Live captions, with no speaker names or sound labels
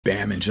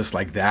Bam, and just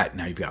like that,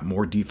 now you've got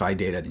more DeFi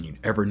data than you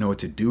ever know what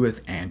to do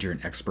with, and you're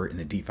an expert in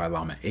the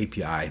DeFiLlama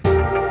API.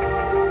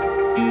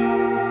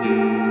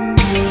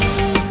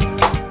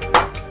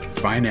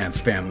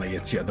 Finance family,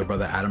 it's your other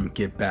brother Adam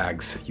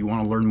Gitbags. You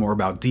want to learn more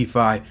about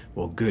DeFi?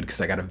 Well, good, because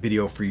I got a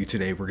video for you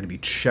today. We're going to be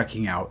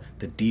checking out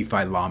the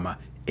DeFiLlama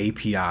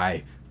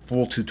API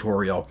full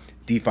tutorial.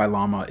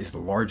 DeFiLlama is the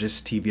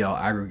largest TVL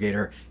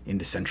aggregator in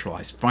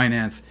decentralized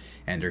finance,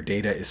 and their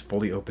data is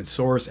fully open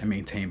source and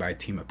maintained by a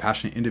team of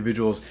passionate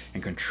individuals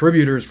and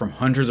contributors from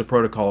hundreds of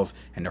protocols,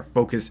 and their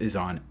focus is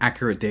on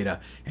accurate data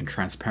and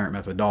transparent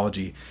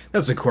methodology.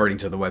 That's according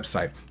to the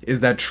website.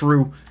 Is that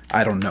true?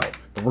 I don't know,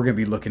 but we're going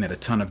to be looking at a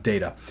ton of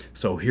data.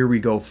 So here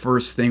we go.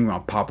 First thing, I'll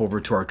pop over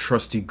to our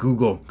trusty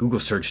Google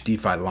search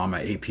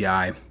DeFiLlama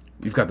API.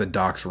 You've got the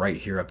docs right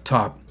here up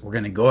top. We're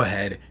going to go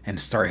ahead and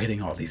start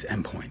hitting all these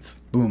endpoints.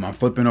 Boom, I'm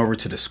flipping over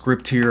to the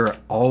script here.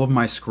 All of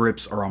my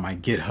scripts are on my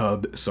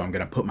GitHub, so I'm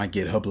going to put my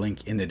GitHub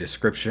link in the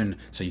description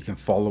so you can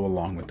follow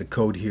along with the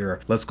code here.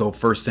 Let's go.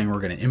 First thing, we're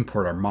going to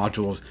import our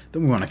modules.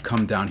 Then we want to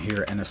come down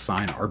here and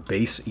assign our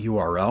base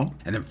URL.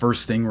 And then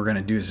first thing we're going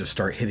to do is just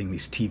start hitting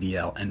these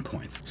TVL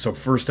endpoints. So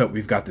first up,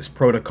 we've got this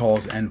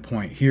protocols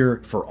endpoint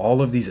here. For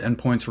all of these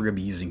endpoints, we're going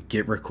to be using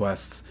GET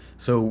requests.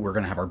 So we're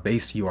going to have our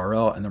base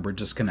URL, and then we're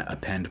just going to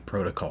append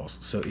protocols.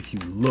 So if you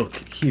look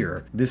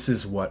here, this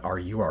is what our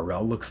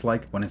URL looks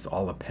like when it's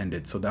all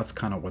appended. So that's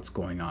kind of what's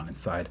going on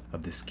inside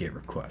of this GET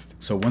request.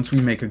 So once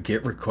we make a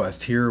GET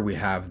request here, we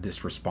have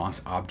this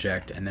response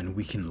object, and then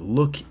we can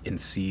look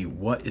and see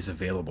what is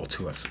available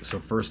to us. So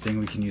first thing,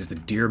 we can use the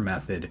dir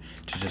method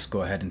to just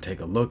go ahead and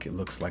take a look. It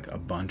looks like a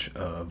bunch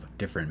of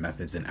different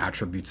methods and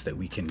attributes that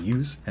we can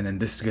use. And then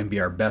this is going to be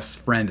our best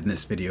friend in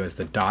this video, is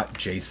the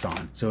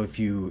 .json. So if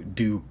you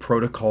do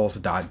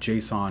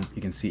protocols.json,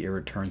 you can see it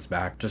returns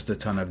back just a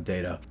ton of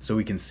data. So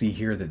we can see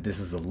here that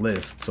this is a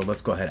list. So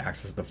let's go ahead and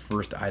access the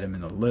first item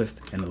in the list,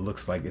 and it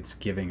looks like it's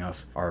giving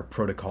us our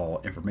protocol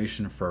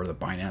information for the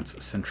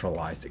Binance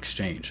centralized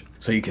exchange.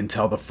 So you can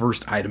tell the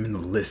first item in the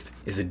list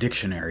is a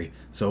dictionary.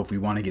 So if we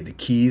want to get the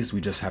keys, we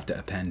just have to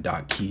append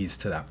 .keys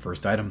to that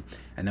first item,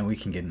 and then we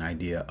can get an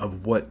idea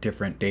of what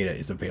different data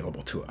is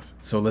available to us.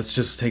 So let's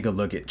just take a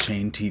look at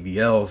chain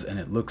TVLs, and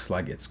it looks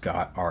like it's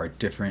got our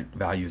different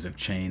values of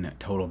chain,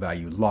 total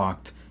value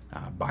locked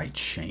by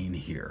chain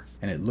here.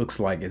 And it looks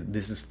like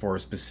this is for a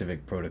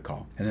specific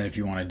protocol. And then if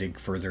you want to dig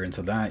further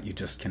into that, you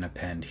just can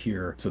append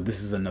here. So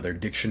this is another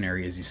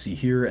dictionary, as you see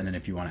here. And then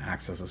if you want to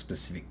access a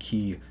specific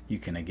key, you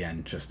can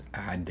again just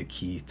add the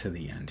key to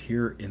the end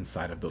here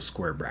inside of those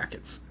square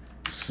brackets.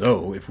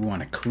 So if we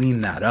want to clean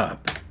that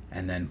up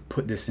and then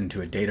put this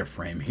into a data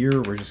frame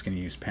here, we're just going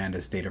to use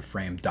Pandas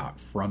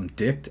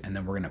DataFrame.FromDict, and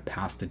then we're going to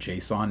pass the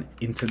JSON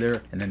into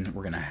there, and then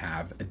we're going to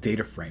have a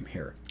data frame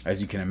here.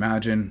 As you can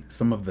imagine,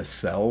 some of the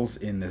cells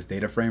in this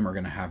data frame are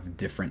going to have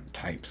different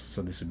types.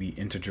 So this would be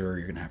integer,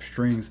 you're going to have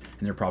strings,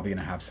 and they're probably going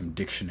to have some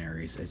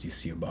dictionaries, as you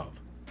see above.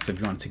 So if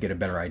you want to get a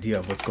better idea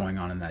of what's going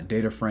on in that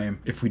data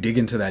frame, if we dig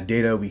into that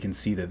data, we can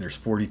see that there's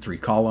 43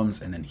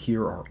 columns, and then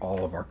here are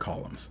all of our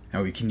columns.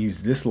 Now we can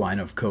use this line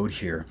of code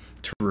here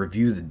to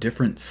review the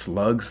different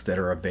slugs that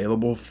are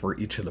available for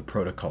each of the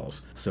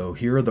protocols. So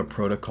here are the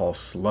protocol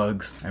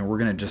slugs, and we're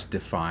going to just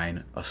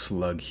define a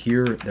slug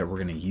here that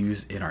we're going to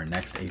use in our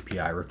next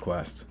API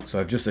request. So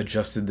I've just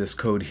adjusted this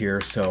code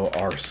here. So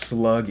our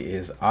slug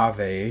is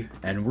Ave,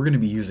 and we're going to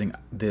be using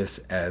this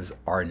as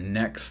our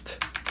next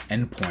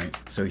endpoint.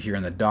 So here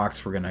in the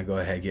docs, we're going to go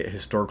ahead and get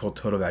historical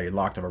total value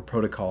locked of our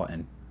protocol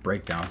and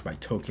breakdowns by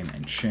token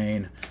and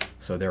chain.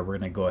 So there, we're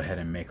going to go ahead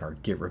and make our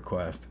GET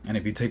request. And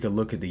if you take a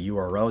look at the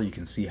URL, you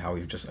can see how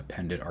we've just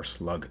appended our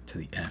slug to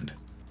the end.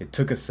 It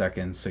took a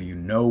second, so you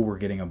know we're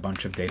getting a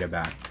bunch of data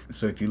back.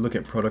 So if you look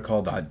at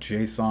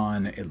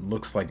protocol.json, it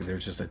looks like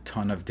there's just a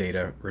ton of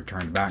data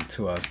returned back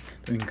to us.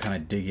 Then we can kind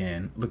of dig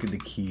in, look at the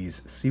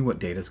keys, see what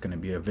data is going to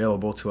be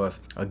available to us.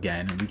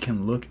 Again, we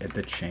can look at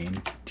the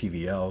chain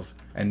TVLs,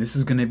 and this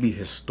is going to be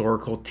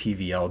historical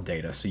TVL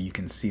data. So you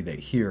can see that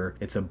here,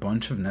 it's a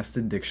bunch of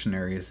nested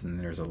dictionaries, and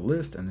then there's a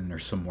list, and then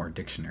there's some more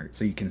dictionaries.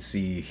 So you can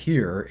see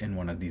here in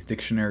one of these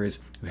dictionaries,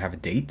 we have a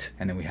date,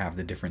 and then we have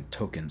the different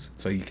tokens.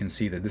 So you can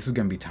see that this is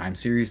going to be time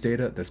series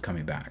data that's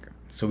coming back.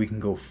 So we can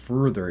go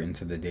further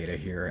into the data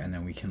here, and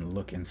then we can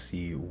look and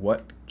see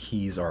what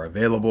keys are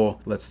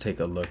available. Let's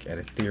take a look at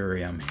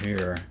Ethereum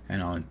here.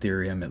 And on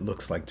Ethereum, it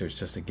looks like there's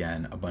just,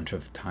 again, a bunch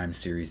of time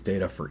series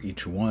data for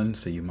each one.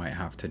 So you might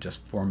have to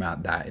just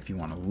format that if you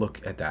want to look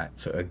at that.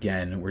 So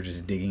again, we're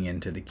just digging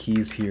into the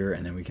keys here,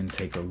 and then we can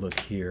take a look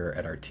here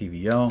at our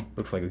TVL.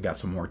 Looks like we've got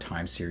some more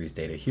time series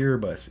data here,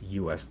 but it's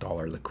US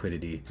dollar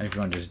liquidity. And if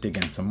you want to just dig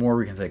in some more,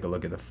 we can take a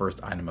look at the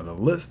first item of the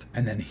list.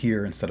 And then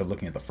here, instead of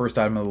looking at the first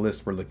item of the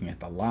list, we're looking at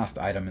the last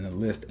item in the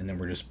list, and then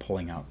we're just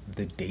pulling out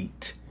the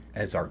date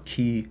as our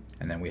key,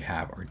 and then we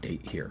have our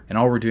date here. And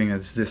all we're doing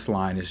is this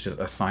line is just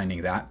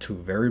assigning that to a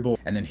variable,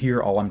 and then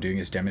here all I'm doing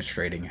is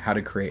demonstrating how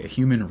to create a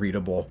human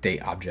readable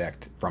date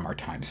object from our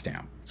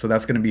timestamp. So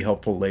that's going to be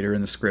helpful later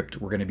in the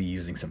script. We're going to be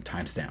using some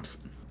timestamps.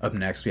 Up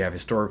next, we have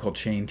historical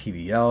chain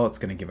TVL. It's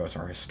going to give us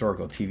our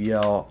historical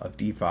TVL of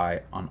DeFi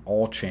on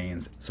all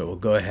chains. So we'll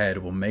go ahead,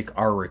 we'll make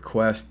our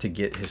request to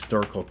get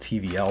historical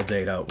TVL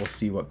data. We'll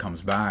see what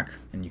comes back.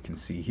 And you can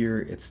see here,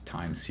 it's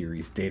time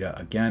series data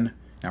again.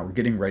 Now we're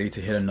getting ready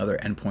to hit another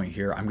endpoint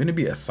here. I'm going to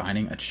be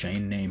assigning a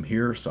chain name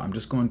here. So I'm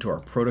just going to our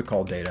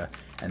protocol data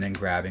and then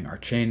grabbing our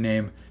chain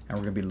name. And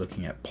we're going to be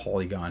looking at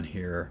Polygon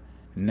here.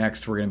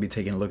 Next, we're going to be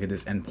taking a look at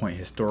this endpoint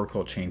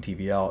historical chain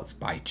TVL. It's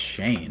by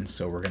chain,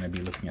 so we're going to be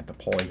looking at the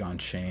Polygon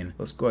chain.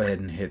 Let's go ahead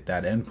and hit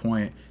that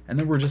endpoint, and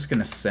then we're just going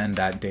to send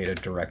that data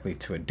directly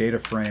to a data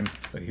frame.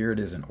 So here it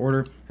is in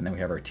order, and then we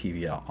have our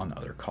TVL on the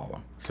other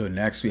column. So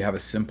next, we have a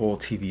simple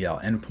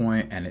TVL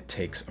endpoint, and it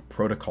takes a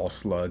protocol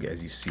slug,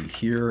 as you see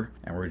here,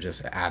 and we're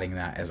just adding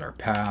that as our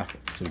path.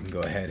 So we can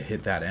go ahead,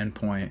 hit that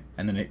endpoint,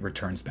 and then it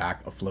returns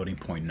back a floating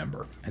point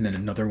number. And then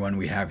another one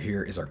we have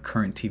here is our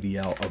current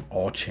TVL of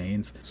all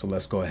chains. So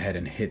let's go ahead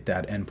and hit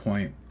that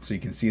endpoint. So you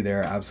can see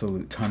there,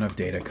 absolute ton of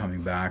data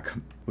coming back.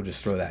 We'll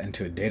just throw that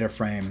into a data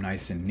frame,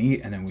 nice and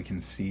neat. And then we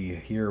can see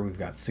here, we've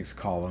got 6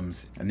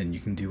 columns, and then you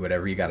can do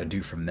whatever you got to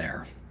do from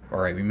there. All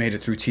right, we made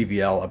it through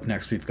TVL. Up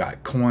next, we've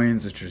got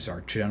coins, which is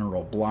our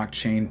general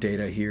blockchain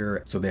data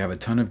here. So they have a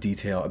ton of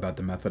detail about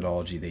the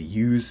methodology they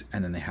use,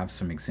 and then they have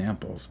some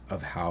examples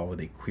of how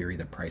they query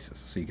the prices.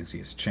 So you can see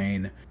it's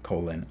chain,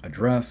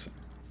 address,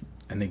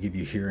 and they give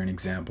you here an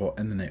example.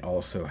 And then they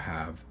also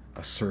have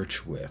a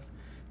search with,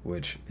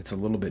 which it's a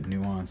little bit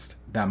nuanced.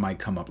 That might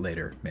come up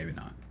later, maybe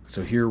not.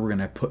 So here we're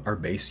gonna put our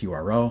base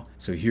URL.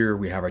 So here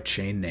we have our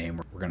chain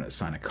name. We're gonna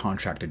assign a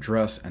contract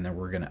address, and then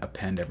we're gonna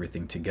append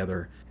everything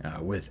together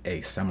with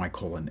a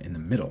semicolon in the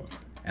middle.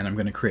 And I'm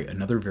gonna create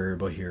another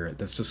variable here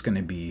that's just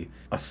gonna be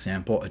a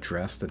sample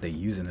address that they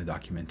use in the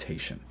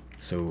documentation.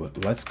 So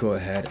let's go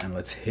ahead and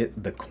let's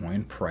hit the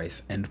coin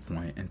price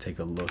endpoint and take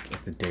a look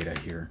at the data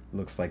here.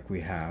 Looks like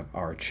we have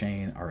our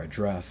chain, our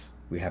address,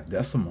 we have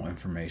decimal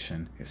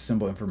information, a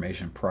symbol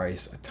information,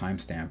 price, a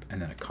timestamp,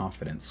 and then a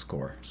confidence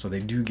score. So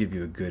they do give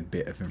you a good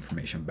bit of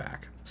information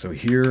back. So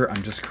here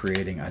I'm just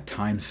creating a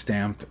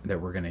timestamp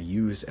that we're going to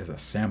use as a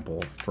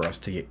sample for us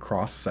to get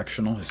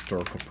cross-sectional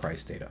historical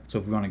price data. So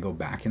if we want to go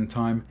back in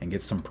time and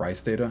get some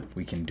price data,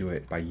 we can do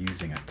it by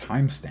using a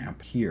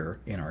timestamp here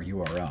in our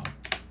URL.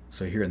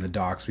 So here in the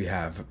docs, we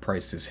have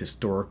prices,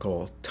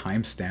 historical,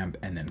 timestamp,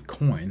 and then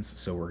coins.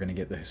 So we're going to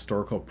get the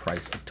historical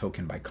price of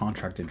token by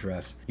contract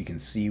address. You can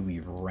see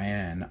we've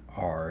ran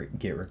our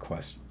GET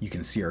request. You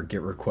can see our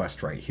GET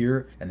request right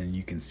here. And then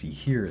you can see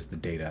here is the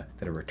data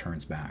that it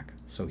returns back.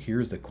 So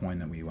here's the coin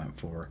that we went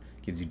for.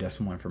 Gives you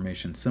decimal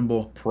information,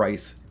 symbol,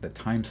 price, the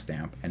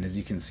timestamp. And as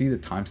you can see, the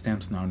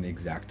timestamp's not an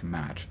exact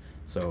match.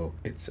 So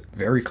it's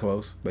very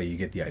close, but you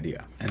get the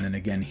idea. And then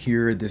again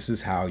here, this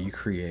is how you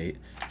create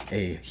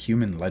a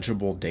human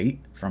legible date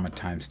from a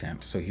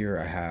timestamp. So here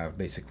I have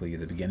basically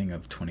the beginning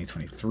of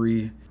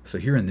 2023. So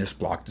here in this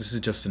block, this is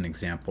just an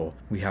example.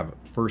 We have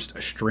first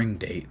a string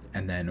date,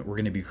 and then we're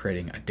going to be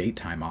creating a date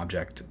time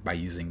object by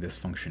using this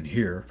function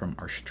here from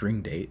our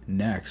string date.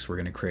 Next, we're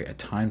going to create a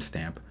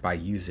timestamp by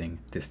using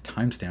this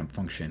timestamp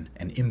function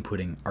and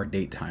inputting our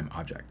date time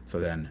object. So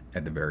then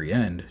at the very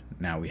end,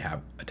 now we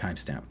have a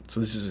timestamp.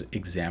 So this is an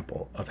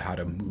example of how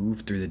to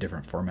move through the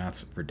different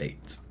formats for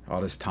dates.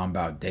 All this talking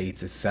about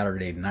dates, it's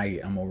Saturday night.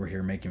 I'm over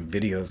here making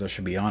videos. I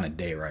should be on a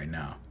date right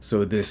now.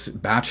 So this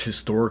batch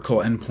historical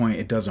endpoint,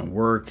 it doesn't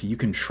work. You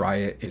can try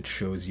it. It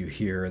shows you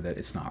here that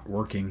it's not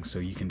working. So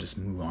you can just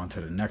move on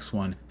to the next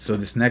one. So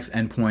this next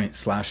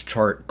endpoint /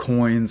 chart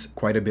coins,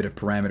 quite a bit of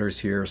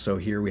parameters here. So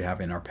here we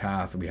have in our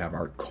path, we have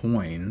our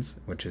coins,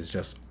 which is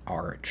just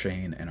our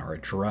chain and our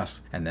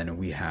address. And then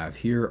we have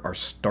here our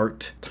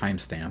start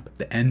timestamp.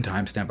 The end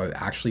timestamp I've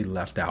actually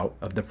left out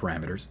of the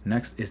parameters.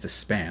 Next is the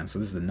span. So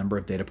this is the number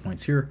of data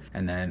points here.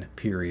 And then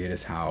period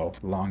is how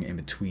long in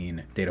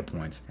between data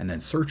points. And then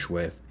search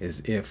with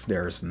is if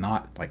there's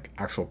not like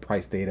actual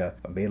price data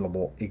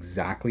available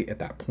exactly at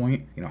that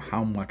point, you know,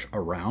 how much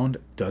around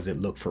does it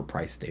look for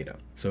price data?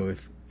 So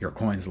if your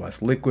coin's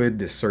less liquid,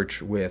 this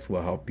search with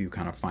will help you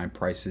kind of find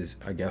prices,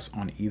 I guess,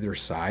 on either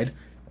side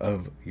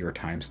of your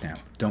timestamp.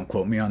 Don't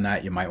quote me on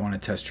that. You might want to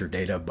test your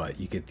data, but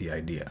you get the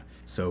idea.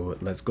 So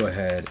let's go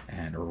ahead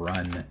and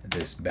run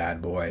this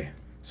bad boy.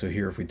 So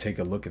here, if we take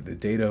a look at the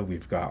data,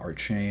 we've got our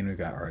chain, we've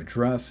got our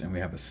address, and we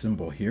have a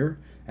symbol here.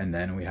 And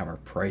then we have our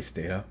price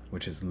data,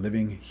 which is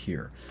living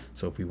here.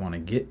 So if we want to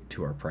get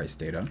to our price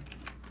data,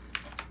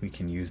 we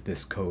can use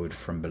this code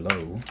from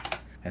below.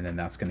 And then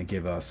that's going to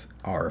give us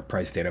our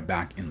price data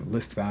back in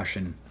list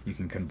fashion. You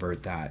can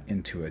convert that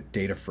into a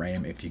data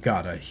frame if you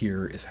gotta.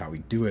 Here is how we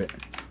do it.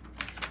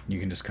 You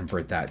can just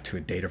convert that to a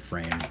data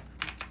frame.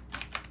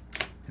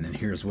 And then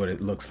here's what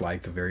it looks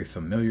like, very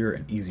familiar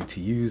and easy to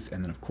use.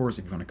 And then of course,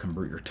 if you want to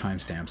convert your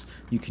timestamps,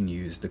 you can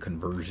use the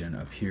conversion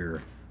up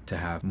here to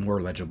have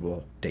more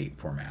legible date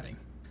formatting.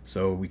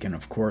 So we can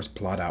of course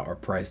plot out our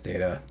price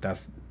data.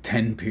 That's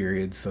 10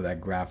 periods, so that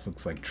graph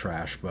looks like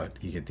trash, but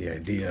you get the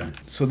idea.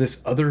 So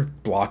this other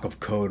block of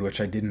code,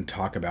 which I didn't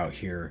talk about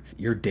here,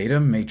 your data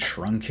may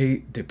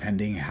truncate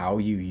depending how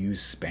you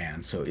use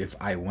span. So if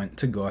I went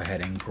to go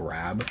ahead and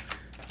grab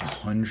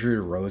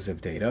 100 rows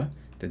of data,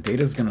 the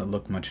data is going to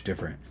look much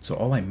different. So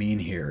all I mean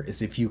here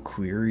is if you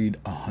queried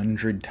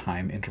 100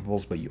 time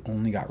intervals, but you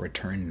only got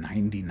returned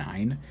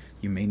 99,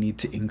 you may need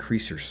to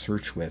increase your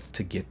search width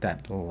to get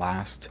that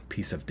last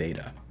piece of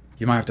data.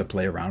 You might have to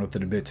play around with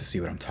it a bit to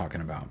see what I'm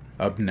talking about.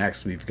 Up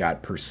next, we've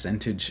got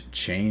percentage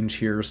change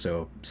here.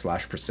 So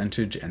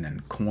 /percentage and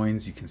then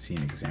coins. You can see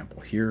an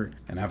example here.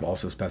 And I've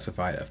also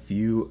specified a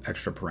few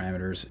extra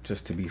parameters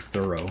just to be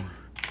thorough.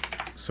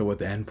 So what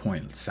the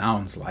endpoint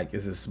sounds like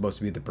is it's supposed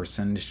to be the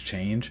percentage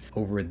change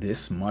over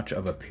this much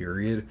of a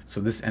period.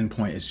 So this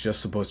endpoint is just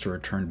supposed to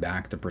return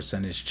back the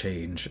percentage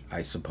change,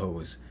 I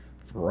suppose,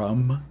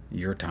 from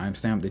your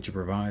timestamp that you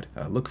provide.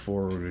 Look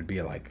forward would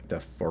be like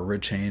the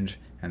forward change,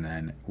 and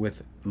then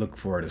with look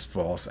forward is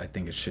false, I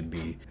think it should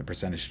be the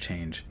percentage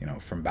change, you know,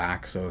 from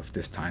back. So if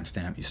this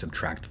timestamp, you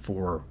subtract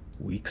 4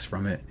 weeks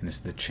from it, and it's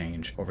the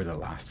change over the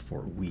last 4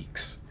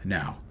 weeks.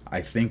 Now,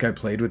 I think I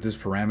played with this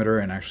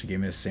parameter and actually gave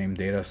me the same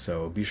data,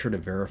 so be sure to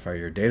verify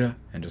your data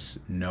and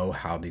just know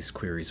how these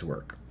queries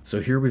work.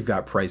 So here we've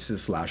got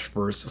prices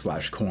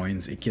 /first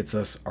 /coins. It gets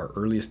us our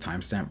earliest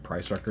timestamp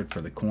price record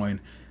for the coin.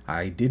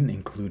 I didn't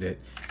include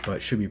it, but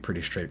it should be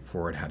pretty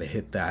straightforward how to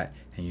hit that,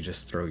 and you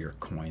just throw your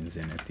coins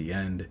in at the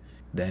end.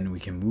 Then we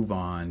can move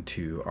on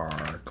to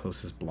our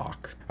closest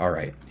block. All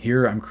right,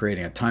 here I'm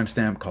creating a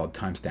timestamp called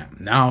timestamp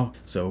now.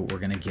 So we're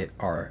gonna get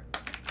our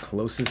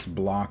closest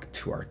block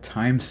to our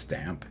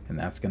timestamp, and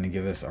that's gonna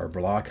give us our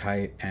block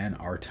height and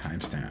our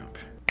timestamp.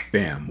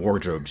 Bam,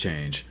 wardrobe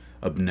change.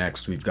 Up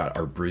next, we've got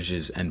our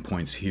bridges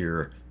endpoints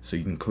here. So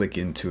you can click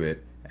into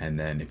it, and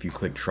then if you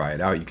click try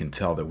it out, you can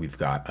tell that we've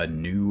got a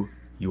new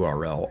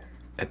URL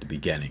at the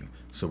beginning.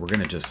 So we're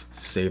gonna just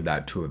save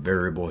that to a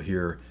variable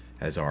here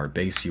as our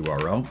base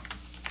URL.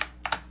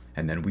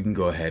 And then we can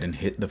go ahead and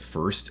hit the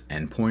first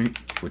endpoint,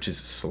 which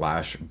is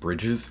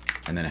 /bridges.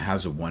 And then it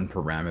has one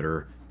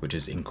parameter, which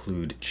is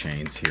include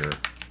chains here.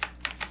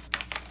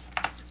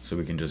 So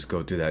we can just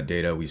go through that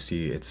data. We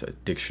see it's a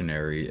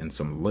dictionary and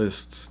some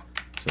lists.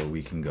 So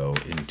we can go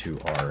into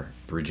our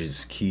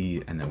bridges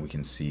key, and then we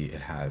can see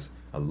it has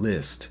a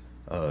list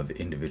of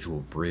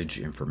individual bridge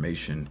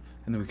information.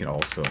 And then we can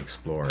also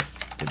explore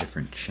the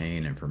different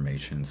chain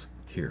informations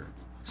here.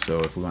 So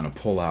if we want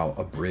to pull out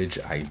a bridge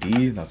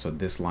ID, that's what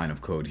this line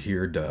of code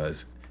here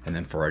does. And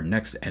then for our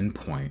next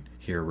endpoint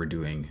here, we're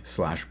doing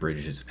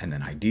 /bridges and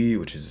then ID,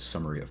 which is a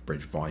summary of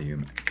bridge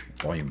volume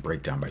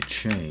breakdown by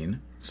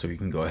chain. So you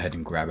can go ahead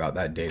and grab out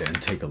that data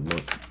and take a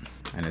look.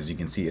 And as you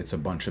can see, it's a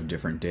bunch of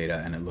different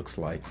data, and it looks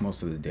like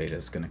most of the data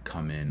is going to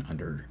come in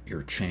under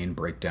your chain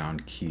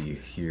breakdown key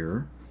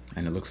here.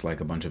 And it looks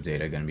like a bunch of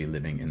data going to be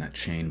living in that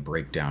chain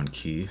breakdown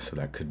key, so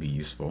that could be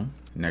useful.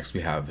 Next,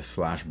 we have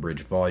 /bridge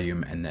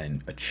volume and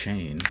then a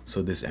chain.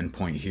 So this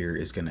endpoint here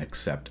is going to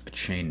accept a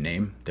chain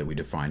name that we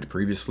defined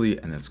previously,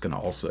 and it's going to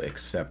also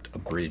accept a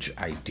bridge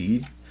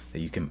ID that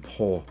you can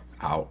pull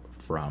out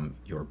from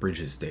your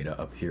bridges data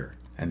up here.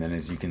 And then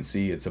as you can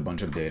see, it's a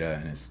bunch of data,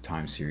 and it's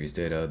time series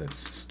data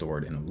that's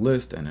stored in a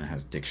list, and it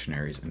has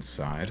dictionaries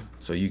inside.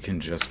 So you can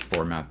just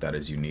format that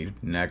as you need.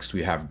 Next,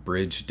 we have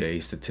bridge day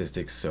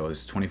statistics. So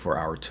it's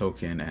 24-hour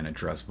token and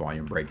address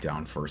volume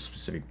breakdown for a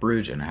specific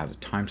bridge, and it has a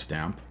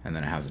timestamp, and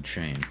then it has a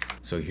chain.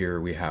 So here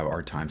we have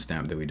our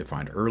timestamp that we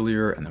defined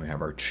earlier, and then we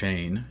have our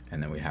chain,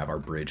 and then we have our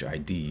bridge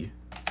ID.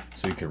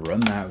 So you can run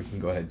that. We can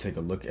go ahead and take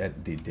a look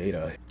at the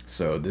data.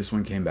 So this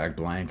one came back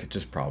blank,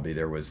 just probably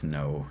there was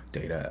no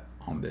data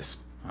on this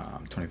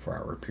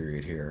 24-hour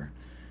period here.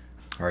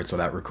 All right, so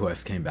that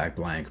request came back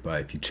blank,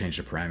 but if you change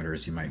the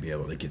parameters, you might be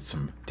able to get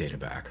some data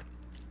back.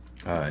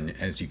 And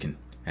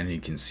you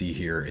can see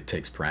here, it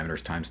takes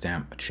parameters,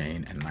 timestamp, a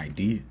chain, and an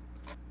ID.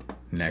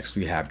 Next,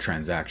 we have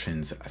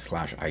transactions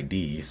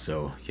 /ID.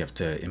 So you have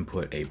to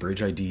input a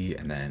bridge ID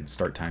and then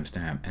start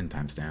timestamp, end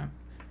timestamp,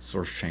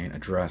 source chain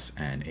address,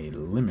 and a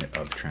limit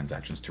of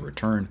transactions to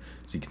return.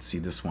 So you can see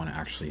this one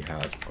actually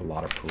has a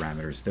lot of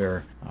parameters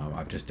there.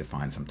 I've just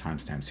defined some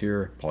timestamps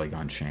here,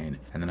 Polygon chain,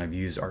 and then I've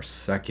used our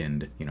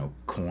second,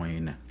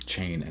 coin,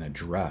 chain, and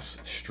address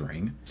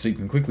string. So you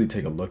can quickly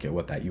take a look at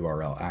what that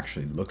URL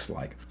actually looks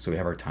like. So we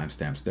have our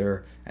timestamps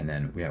there, and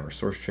then we have our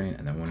source chain,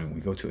 and then when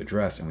we go to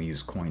address and we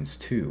use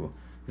coins2,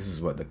 this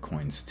is what the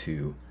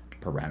coins2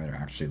 parameter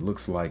actually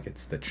looks like.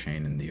 It's the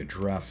chain and the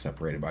address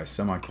separated by a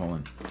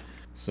semicolon.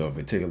 So if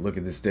we take a look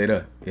at this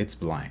data, it's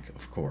blank,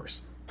 of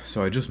course.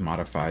 So I just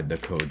modified the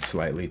code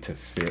slightly to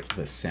fit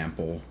the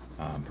sample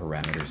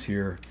parameters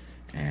here,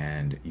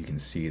 and you can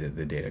see that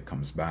the data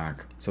comes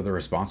back. So the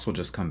response will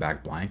just come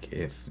back blank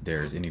if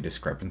there's any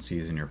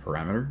discrepancies in your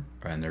parameter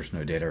and there's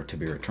no data to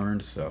be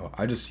returned. So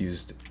I just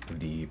used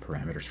the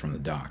parameters from the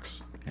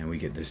docs, and we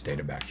get this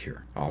data back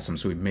here. Awesome,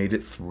 so we made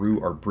it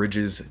through our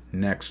bridges.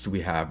 Next,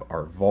 we have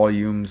our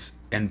volumes,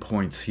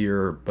 endpoints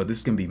here, but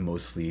this can be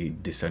mostly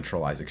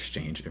decentralized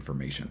exchange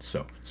information.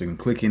 So you can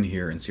click in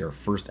here and see our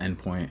first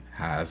endpoint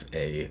has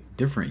a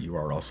different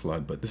URL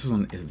slug, but this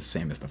one is the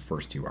same as the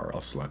first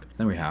URL slug.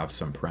 Then we have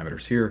some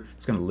parameters here.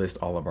 It's gonna list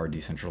all of our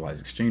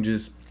decentralized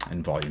exchanges.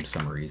 and volume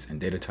summaries and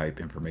data type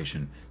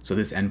information. So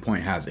this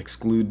endpoint has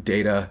exclude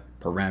data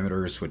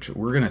parameters, which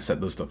we're going to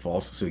set those to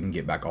false so we can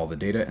get back all the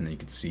data. And then you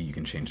can see you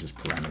can change this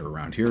parameter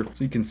around here.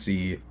 So you can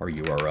see our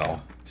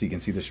URL. So you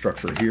can see the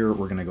structure here.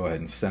 We're going to go ahead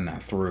and send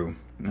that through.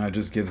 Now it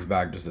just gives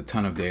back just a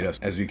ton of data.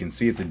 As we can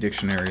see, it's a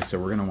dictionary. So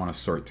we're going to want to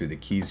sort through the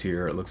keys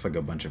here. It looks like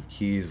a bunch of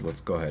keys.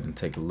 Let's go ahead and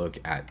take a look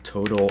at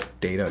total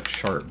data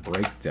chart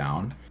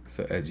breakdown.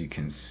 So as you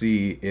can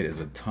see, it is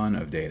a ton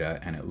of data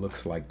and it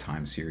looks like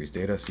time series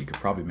data. So you could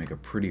probably make a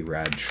pretty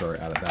rad chart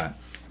out of that.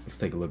 Let's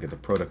take a look at the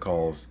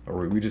protocols,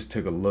 or we just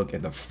took a look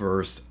at the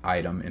first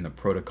item in the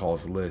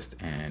protocols list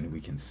and we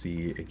can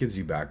see it gives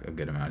you back a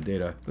good amount of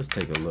data. Let's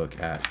take a look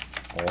at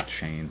all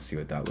chains, see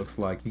what that looks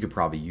like. You could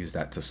probably use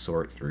that to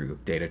sort through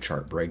data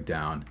chart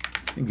breakdown.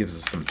 It gives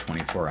us some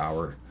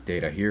 24-hour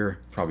data here,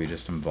 probably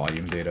just some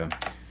volume data.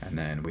 And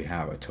then we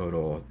have a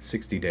total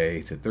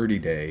 60-day to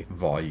 30-day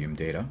volume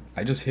data.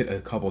 I just hit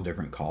a couple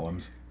different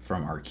columns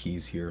from our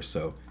keys here.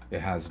 So it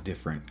has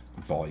different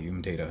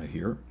volume data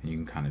here. And you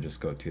can kind of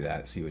just go to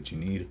that, see what you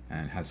need,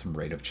 and it has some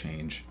rate of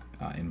change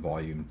in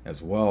volume as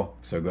well.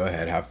 So go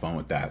ahead, have fun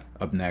with that.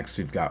 Up next,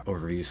 we've got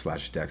overview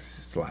 /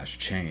 dex /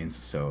 chains.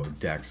 So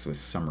dex with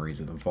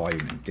summaries of the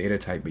volume and data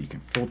type, but you can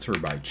filter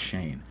by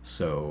chain.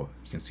 So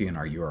you can see in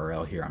our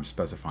URL here, I'm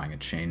specifying a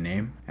chain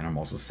name, and I'm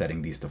also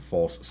setting these to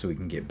false so we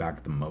can get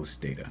back the most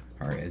data.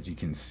 All right, as you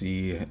can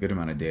see, a good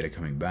amount of data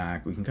coming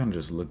back. We can kind of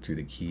just look through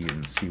the keys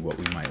and see what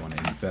we might want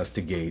to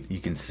investigate.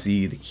 You can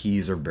see the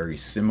keys are very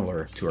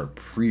similar to our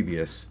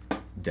previous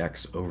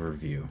DEX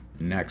overview.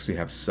 Next, we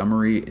have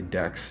summary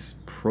DEX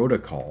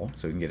protocol.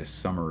 So we can get a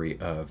summary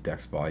of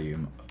DEX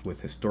volume with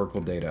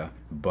historical data,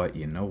 but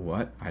you know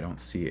what? I don't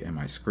see it in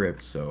my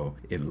script. So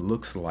it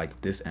looks like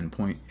this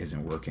endpoint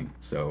isn't working.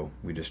 So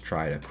we just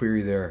tried a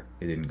query there.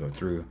 It didn't go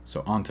through.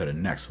 So on to the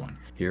next one.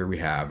 Here we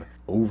have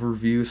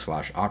overview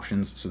 /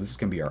 options. So this is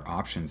going to be our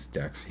options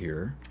DEX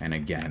here. And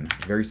again,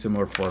 very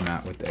similar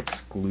format with the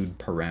exclude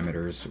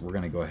parameters. We're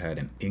going to go ahead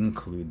and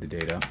include the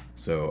data.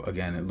 So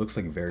again, it looks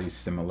like very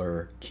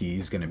similar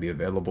keys going to be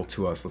available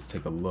to us. Let's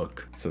take a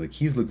look. So the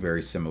keys look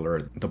very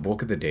similar. The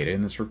bulk of the data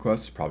in this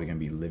request is probably going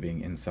to be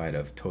living inside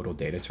of total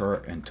data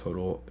chart and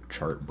total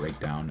chart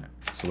breakdown.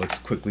 So let's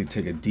quickly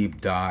take a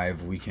deep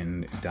dive. We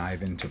can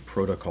dive into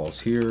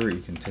protocols here.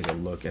 You can take a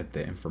look at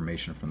the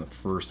information from the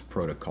first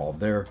protocol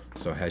there.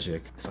 So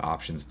Hejik is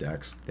options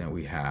DEX. Then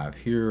we have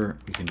here,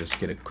 we can just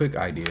get a quick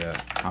idea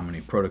how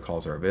many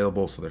protocols are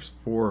available. So there's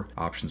 4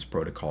 options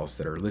protocols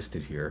that are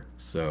listed here.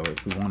 So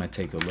if we want to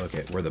take a look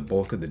at where the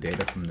bulk of the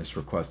data from this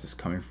request is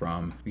coming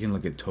from, we can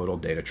look at total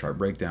data chart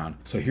breakdown.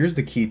 So here's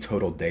the key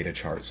total data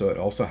chart. So it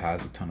also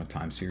has a ton of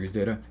time series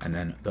data, and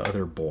then the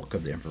other bulk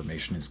of the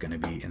information is going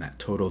to be in that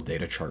total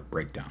data chart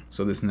breakdown.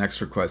 So this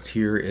next request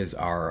here is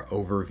our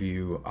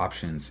overview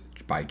options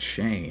by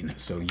chain.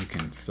 So you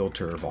can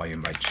filter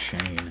volume by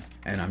chain,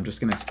 and I'm just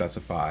going to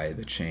specify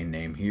the chain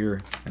name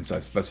here. And so I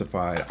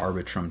specified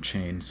Arbitrum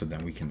chain, so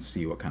then we can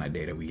see what kind of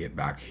data we get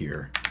back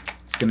here.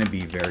 It's going to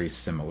be very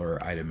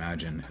similar, I'd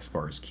imagine, as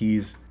far as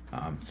keys.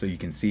 So you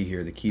can see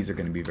here the keys are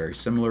going to be very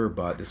similar,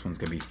 but this one's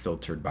going to be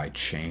filtered by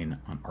chain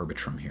on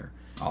Arbitrum here.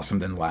 Awesome.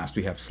 Then last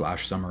we have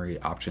 /summary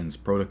options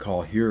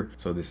protocol here.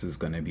 So this is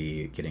going to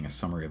be getting a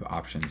summary of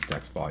options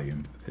DEX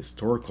volume with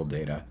historical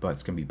data, but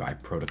it's going to be by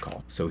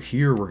protocol. So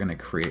here we're going to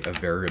create a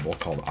variable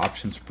called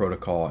options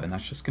protocol, and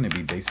that's just going to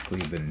be basically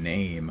the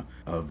name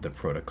of the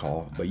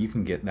protocol, but you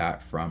can get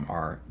that from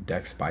our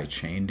DEX by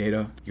chain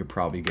data. You could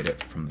probably get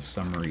it from the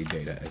summary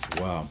data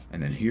as well.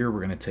 And then here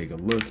we're going to take a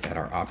look at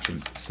our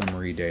options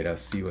summary data,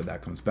 see what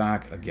that comes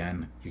back.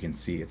 Again, you can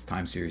see it's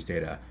time series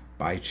data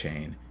by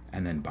chain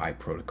and then by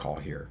protocol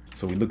here.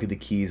 So we look at the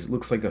keys,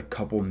 looks like a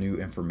couple new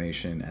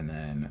information, and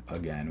then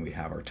again we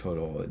have our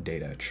total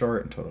data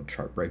chart and total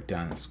chart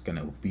breakdown. It's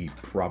gonna be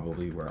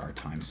probably where our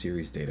time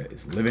series data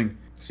is living.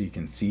 So you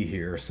can see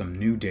here some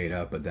new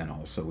data, but then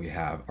also we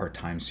have our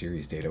time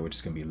series data, which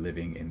is gonna be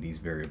living in these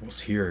variables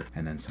here,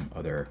 and then some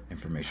other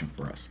information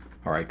for us.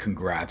 All right,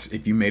 congrats.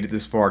 If you made it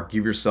this far,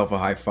 give yourself a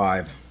high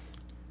five.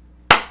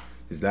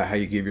 Is that how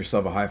you give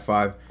yourself a high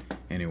five?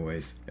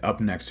 Anyways, up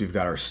next, we've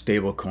got our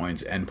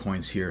stablecoins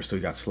endpoints here. So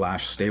we got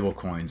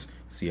 /stablecoins.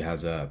 See, it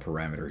has a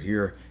parameter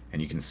here,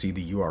 and you can see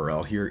the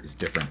URL here is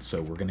different.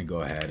 So we're gonna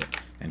go ahead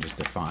and just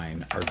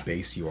define our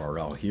base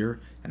URL here,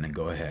 and then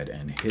go ahead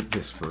and hit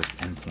this first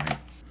endpoint.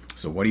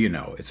 So what do you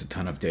know? It's a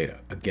ton of data.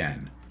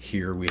 Again,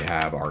 here we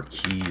have our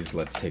keys.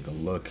 Let's take a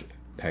look.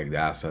 Pegged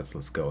assets,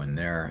 let's go in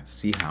there.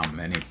 See how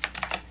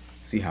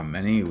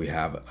many we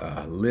have.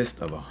 A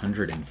list of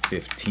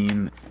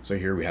 115. So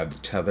here we have the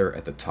tether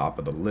at the top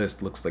of the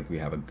list. Looks like we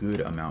have a good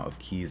amount of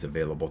keys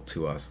available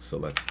to us. So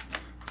we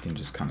can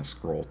just kind of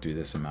scroll through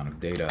this amount of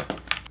data.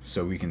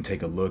 So we can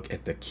take a look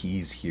at the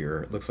keys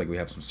here. It looks like we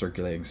have some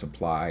circulating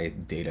supply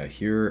data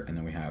here, and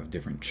then we have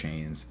different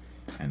chains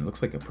And it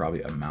looks like it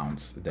probably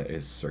amounts that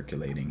is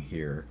circulating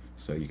here.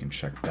 So you can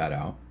check that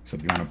out. So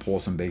if you want to pull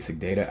some basic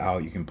data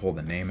out, you can pull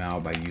the name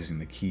out by using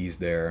the keys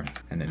there.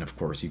 And then of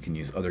course you can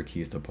use other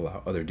keys to pull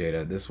out other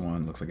data. This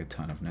one looks like a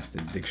ton of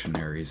nested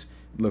dictionaries.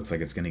 It looks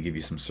like it's going to give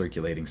you some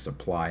circulating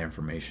supply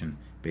information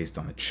based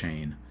on the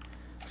chain.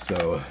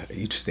 So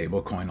each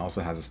stablecoin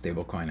also has a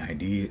stablecoin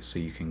ID, so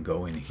you can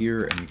go in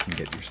here and you can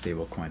get your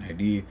stablecoin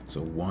ID.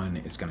 So 1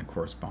 is going to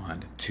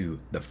correspond to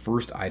the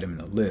first item in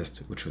the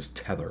list, which was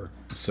Tether.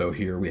 So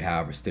here we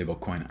have a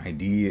stablecoin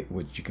ID,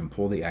 which you can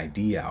pull the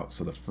ID out.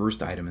 So the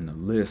first item in the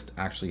list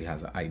actually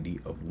has an ID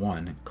of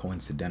 1,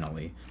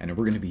 coincidentally, and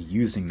we're going to be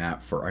using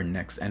that for our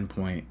next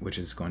endpoint, which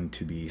is going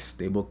to be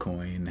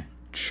stablecoin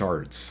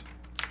charts,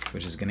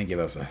 which is going to give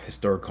us a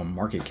historical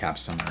market cap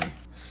summary.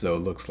 So it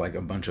looks like a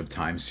bunch of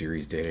time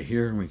series data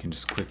here, and we can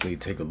just quickly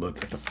take a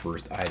look at the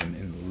first item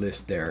in the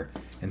list there.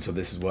 And so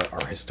this is what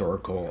our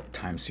historical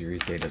time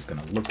series data is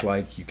going to look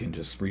like. You can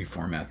just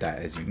reformat that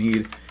as you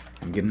need.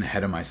 I'm getting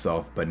ahead of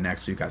myself, but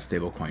next we've got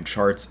stablecoin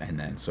charts, and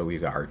then so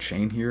we've got our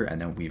chain here,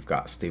 and then we've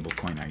got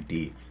stablecoin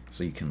ID.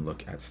 So you can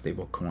look at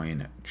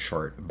stablecoin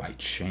chart by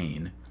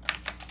chain.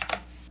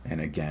 And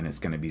again, it's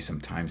going to be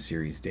some time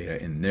series data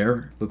in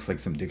there. Looks like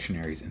some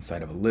dictionaries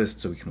inside of a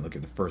list, so we can look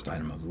at the first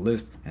item of the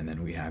list. And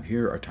then we have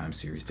here our time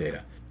series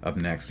data. Up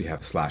next, we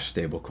have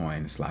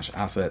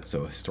 /stablecoin/asset,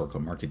 so historical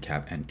market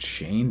cap and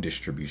chain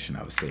distribution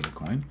of a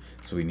stablecoin.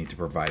 So we need to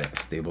provide a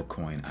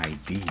stablecoin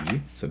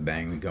ID. So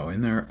bang, we go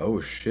in there.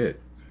 Oh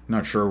shit.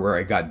 Not sure where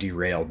I got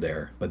derailed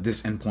there, but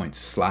this endpoint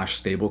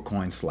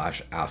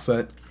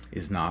 /stablecoin/asset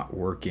is not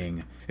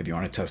working. If you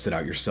want to test it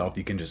out yourself,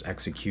 you can just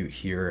execute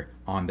here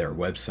on their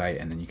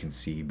website, and then you can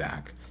see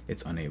back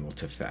it's unable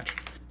to fetch.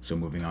 So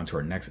moving on to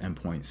our next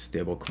endpoint,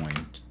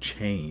 stablecoin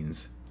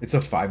chains. It's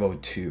a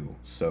 502,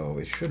 so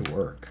it should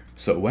work.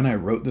 So when I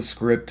wrote the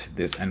script,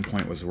 this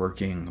endpoint was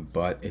working,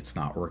 but it's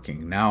not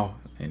working now.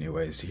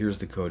 Anyways, here's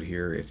the code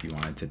here if you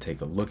wanted to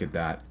take a look at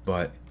that,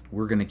 but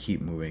we're going to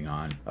keep moving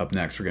on. Up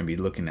next, we're going to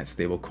be looking at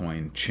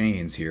stablecoin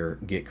chains here,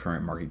 get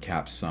current market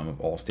cap sum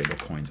of all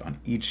stablecoins on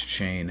each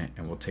chain,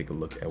 and we'll take a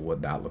look at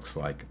what that looks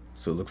like.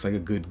 So it looks like a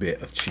good bit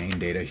of chain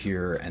data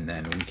here, and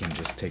then we can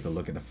just take a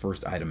look at the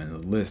first item in the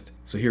list.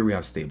 So here we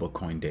have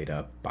stablecoin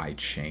data by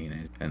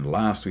chain. And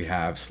last we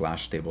have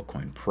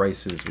 /stablecoin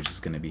prices, which is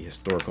going to be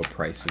historical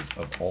prices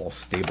of all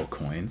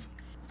stablecoins.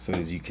 So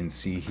as you can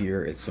see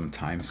here, it's some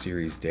time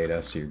series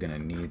data. So you're going to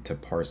need to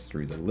parse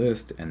through the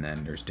list, and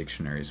then there's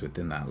dictionaries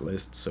within that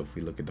list. So if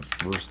we look at the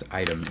first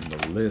item in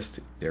the list,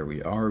 there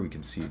we are. We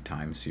can see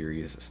time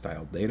series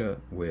style data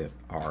with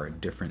our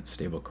different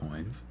stable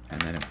coins.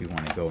 And then if we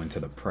want to go into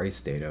the price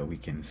data, we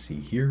can see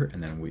here.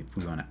 And then if we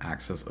want to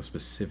access a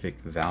specific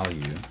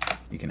value,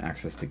 you can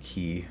access the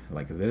key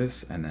like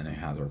this, and then it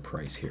has our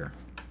price here.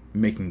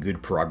 Making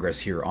good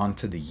progress here.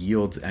 Onto the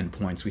yields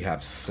endpoints, we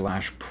have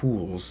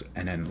 /pools,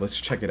 and then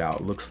let's check it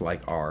out. Looks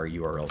like our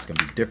URL is going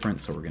to be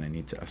different, so we're going to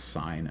need to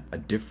assign a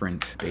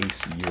different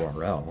base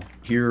URL.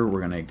 Here we're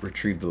going to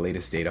retrieve the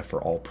latest data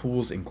for all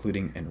pools,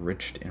 including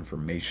enriched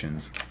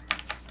informations.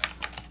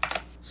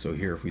 So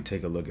here, if we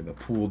take a look at the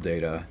pool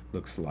data,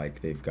 looks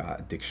like they've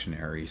got a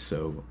dictionary,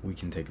 so we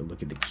can take a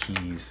look at the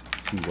keys,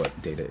 see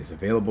what data is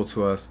available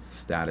to us,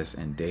 status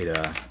and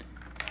data.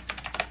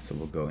 So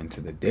we'll go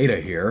into the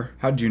data here.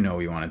 How did you know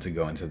we wanted to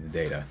go into the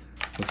data?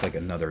 Looks like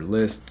another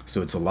list.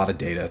 So it's a lot of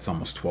data. It's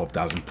almost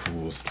 12,000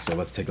 pools. So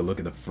let's take a look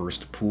at the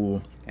first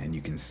pool, and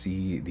you can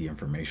see the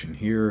information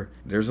here.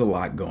 There's a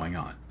lot going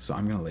on. So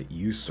I'm going to let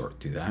you sort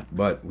through that,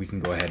 but we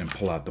can go ahead and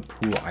pull out the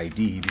pool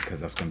ID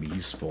because that's going to be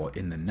useful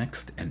in the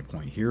next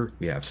endpoint here.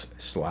 We have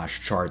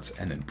 /charts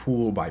and then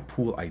pool by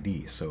pool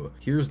ID. So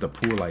here's the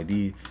pool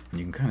ID, and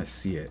you can kind of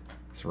see it.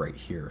 It's right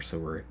here. So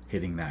we're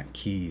hitting that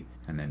key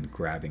and then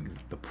grabbing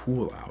the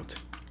pool out.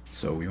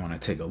 So we want to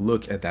take a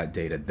look at that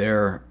data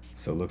there.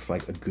 So it looks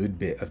like a good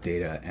bit of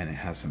data, and it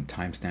has some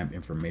timestamp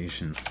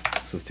information.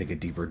 So let's take a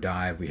deeper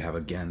dive. We have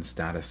again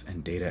status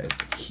and data as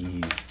the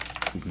keys.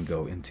 We can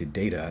go into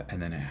data,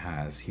 and then it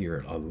has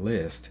here a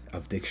list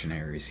of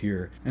dictionaries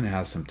here, and it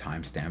has some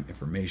timestamp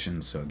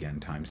information. So again,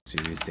 time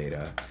series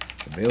data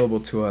available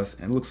to us,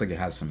 and it looks like it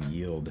has some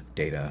yield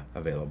data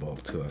available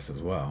to us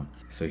as well.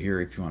 So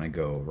here, if you want to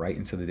go right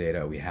into the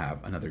data, we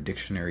have another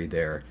dictionary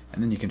there,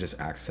 and then you can just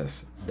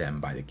access them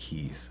by the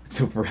keys.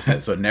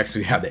 So next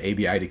we have the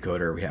ABI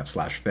decoder. We have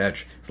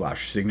 /fetch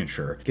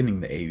 /signature,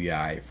 getting the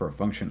ABI for a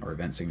function or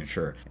event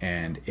signature,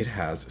 and it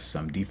has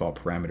some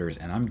default parameters,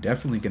 and I'm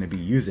definitely going to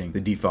be using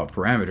the default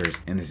parameters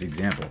in this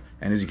example.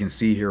 And as you can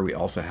see here, we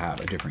also have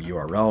a different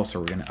URL, so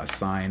we're going to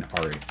assign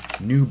our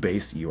new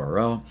base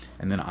URL,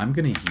 and then I'm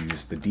going to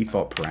use the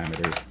default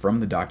parameters from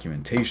the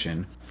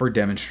documentation for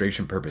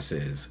demonstration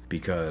purposes,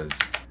 because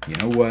you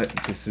know what,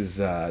 this is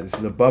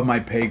above my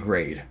pay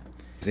grade.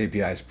 This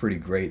API is pretty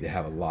great. They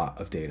have a lot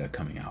of data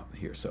coming out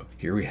here. So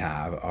here we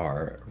have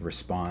our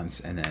response,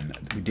 and then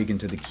we dig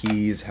into the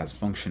keys, has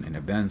function and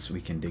events.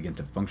 We can dig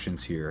into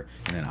functions here.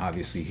 And then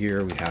obviously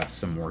here we have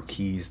some more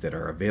keys that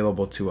are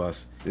available to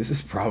us. This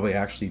is probably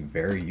actually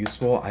very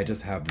useful. I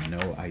just have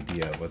no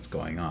idea what's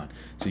going on.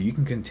 So you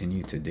can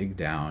continue to dig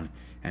down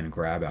and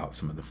grab out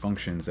some of the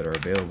functions that are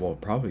available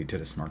probably to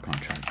the smart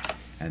contract.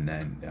 And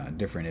then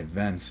different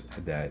events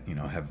that, you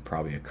know, have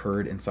probably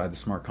occurred inside the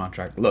smart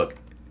contract. Look,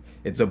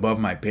 it's above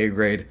my pay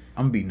grade.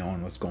 I'm gonna be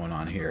knowing what's going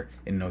on here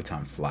in no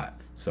time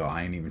flat. So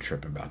I ain't even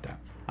tripping about that.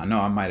 I know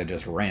I might have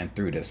just ran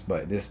through this,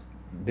 but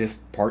this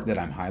part that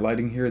I'm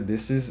highlighting here,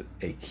 this is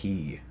a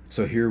key.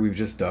 So here we've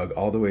just dug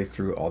all the way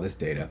through all this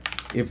data.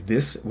 If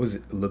this was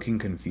looking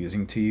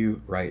confusing to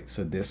you, right?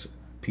 So this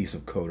piece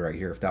of code right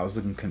here, if that was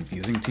looking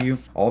confusing to you,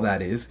 all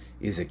that is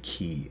a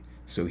key.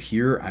 So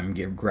here I'm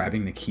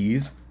grabbing the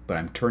keys, but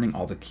I'm turning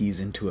all the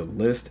keys into a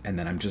list, and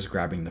then I'm just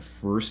grabbing the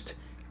first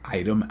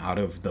item out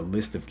of the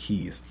list of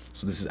keys.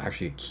 So this is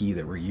actually a key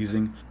that we're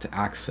using to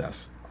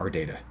access our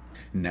data.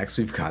 Next,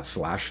 we've got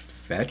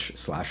 /fetch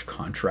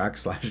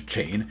 /contract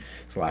 /chain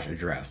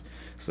 /address.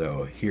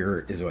 So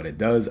here is what it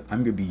does.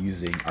 I'm going to be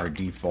using our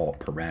default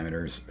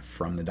parameters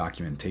from the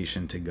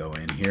documentation to go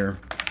in here.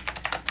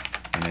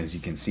 And as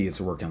you can see,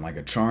 it's working like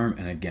a charm.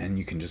 And again,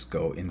 you can just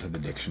go into the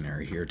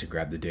dictionary here to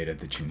grab the data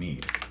that you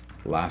need.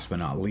 Last but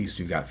not least,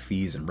 we've got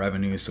fees and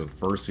revenue. So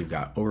first we've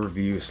got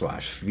overview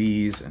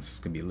 /fees, and it's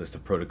going to be a list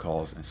of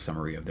protocols and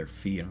summary of their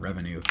fee and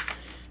revenue,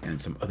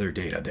 and some other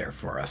data there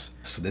for us.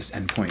 So this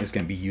endpoint is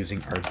going to be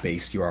using our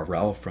base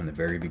URL from the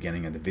very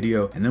beginning of the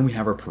video. And then we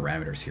have our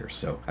parameters here.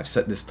 So I've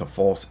set this to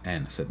false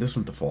and set this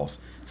one to false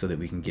so that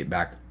we can get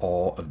back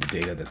all of the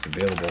data that's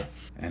available.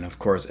 And of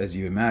course, as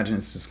you imagine,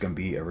 it's just going to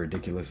be a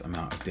ridiculous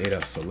amount of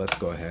data. So let's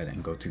go ahead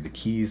and go through the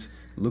keys.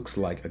 Looks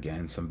like,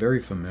 again, some very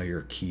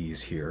familiar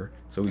keys here.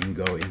 So we can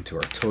go into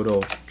our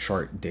total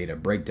chart data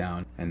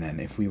breakdown. And then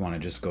if we want to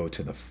just go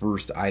to the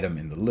first item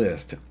in the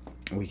list,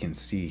 we can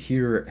see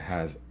here it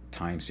has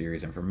time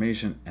series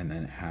information, and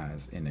then it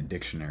has in a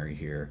dictionary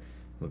here,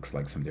 looks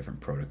like some different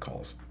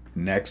protocols.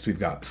 Next, we've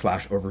got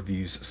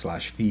 /overviews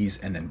 /fees,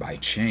 and then by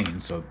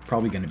chain. So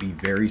probably going to be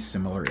very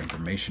similar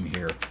information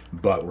here,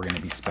 but we're going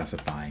to be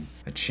specifying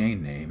a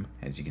chain name.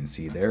 As you can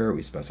see there,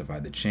 we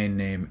specified the chain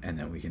name, and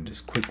then we can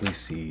just quickly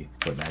see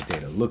what that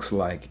data looks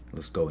like.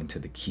 Let's go into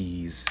the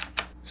keys.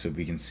 So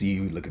we can see,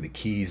 look at the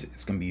keys.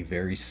 It's going to be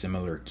very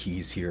similar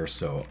keys here.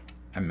 So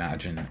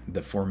imagine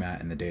the format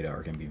and the data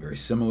are going to be very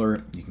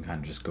similar. You can kind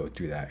of just go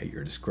through that at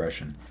your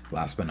discretion.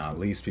 Last but not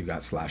least, we've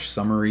got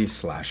 /summary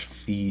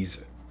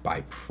 /fees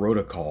by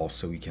protocol.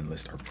 So we can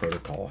list our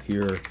protocol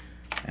here.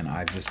 And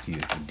I've just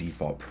used the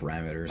default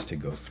parameters to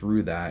go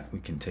through that. We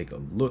can take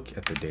a look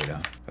at the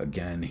data.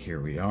 Again,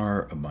 here we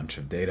are, a bunch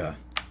of data.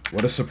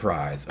 What a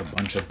surprise, a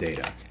bunch of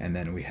data. And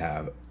then we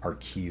have our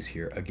keys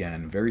here.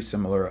 Again, very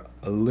similar,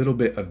 a little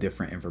bit of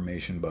different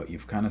information, but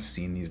you've kind of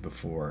seen these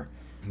before.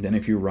 Then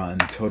if you run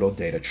total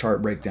data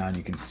chart breakdown,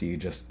 you can see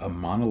just a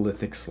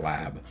monolithic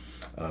slab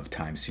of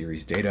time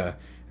series data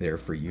there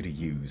for you to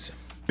use.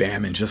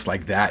 Bam, and just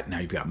like that, now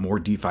you've got more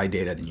DeFi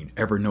data than you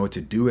ever know what to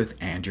do with,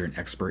 and you're an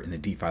expert in the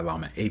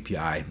DeFiLlama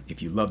API.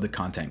 If you love the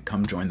content,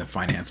 come join the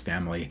finance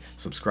family,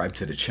 subscribe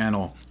to the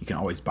channel. You can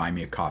always buy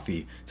me a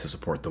coffee to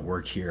support the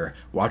work here.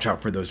 Watch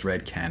out for those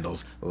red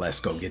candles. Let's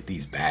go get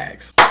these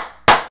bags.